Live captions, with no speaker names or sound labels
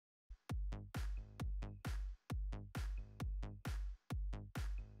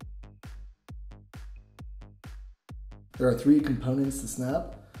There are three components to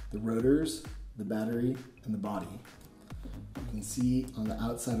snap: the rotors, the battery, and the body. You can see on the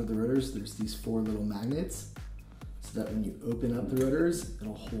outside of the rotors there's these four little magnets, so that when you open up the rotors,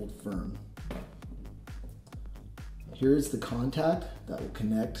 it'll hold firm. Here's the contact that will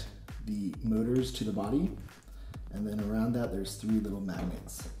connect the motors to the body, and then around that there's three little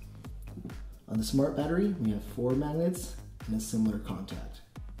magnets. On the smart battery, we have four magnets and a similar contact.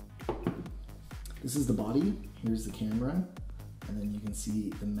 This is the body, here's the camera, and then you can see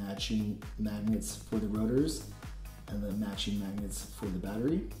the matching magnets for the rotors and the matching magnets for the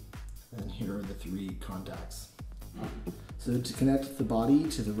battery. And here are the three contacts. So to connect the body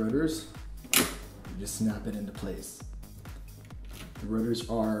to the rotors, you just snap it into place. The rotors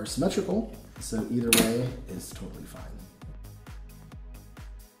are symmetrical, so either way is totally fine.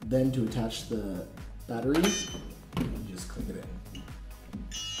 Then to attach the battery, you just click it in.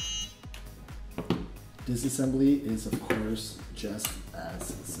 Disassembly is of course just as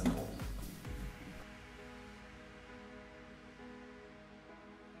simple.